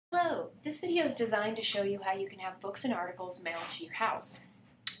Hello, this video is designed to show you how you can have books and articles mailed to your house.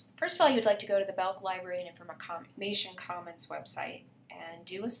 First of all, you'd like to go to the Belk Library and Information Commons website and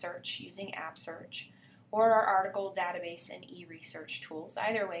do a search using App Search or our article database and e-research tools.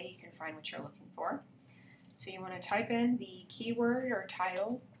 Either way, you can find what you're looking for. So you want to type in the keyword or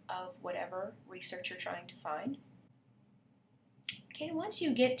title of whatever research you're trying to find. Okay, once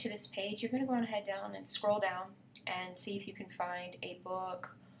you get to this page, you're going to go ahead down and scroll down and see if you can find a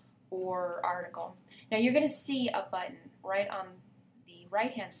book or article. Now you're going to see a button right on the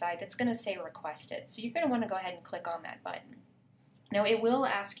right hand side that's going to say requested. So you're going to want to go ahead and click on that button. Now it will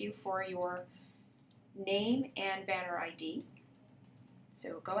ask you for your name and banner ID.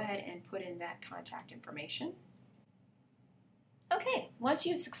 So go ahead and put in that contact information. Okay, once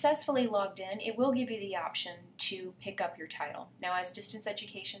you've successfully logged in, it will give you the option to pick up your title. Now as distance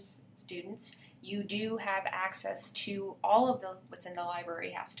education students, you do have access to all of what's in the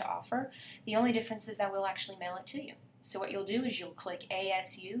library has to offer. The only difference is that we'll actually mail it to you. So what you'll do is you'll click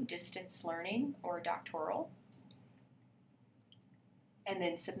ASU, Distance Learning, or Doctoral, and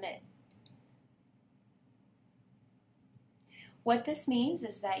then Submit. What this means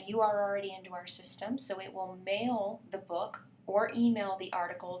is that you are already into our system, so it will mail the book or email the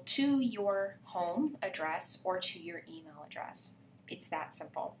article to your home address or to your email address. It's that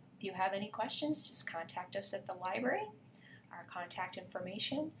simple. If you have any questions, just contact us at the library. Our contact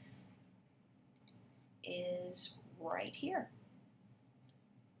information is right here.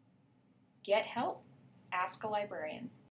 Get help. Ask a librarian.